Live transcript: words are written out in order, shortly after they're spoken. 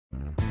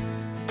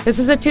This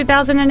is a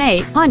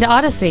 2008 Honda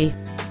Odyssey.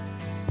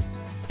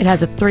 It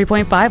has a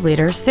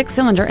 3.5-liter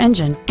 6-cylinder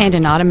engine and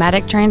an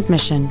automatic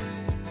transmission.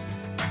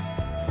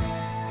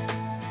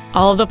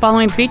 All of the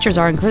following features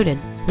are included: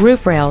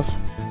 roof rails,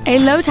 a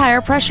low tire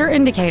pressure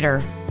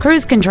indicator,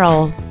 cruise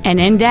control, an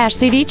in-dash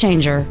CD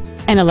changer,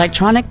 an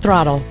electronic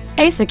throttle,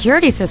 a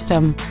security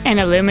system, an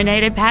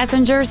illuminated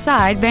passenger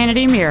side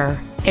vanity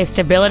mirror, a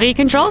stability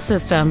control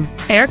system,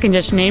 air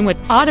conditioning with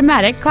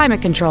automatic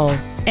climate control,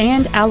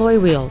 and alloy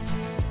wheels.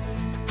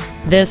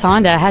 This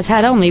Honda has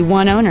had only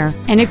one owner,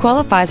 and it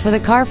qualifies for the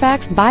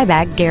Carfax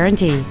buyback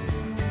guarantee.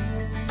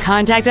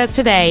 Contact us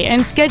today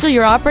and schedule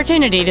your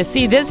opportunity to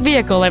see this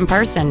vehicle in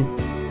person.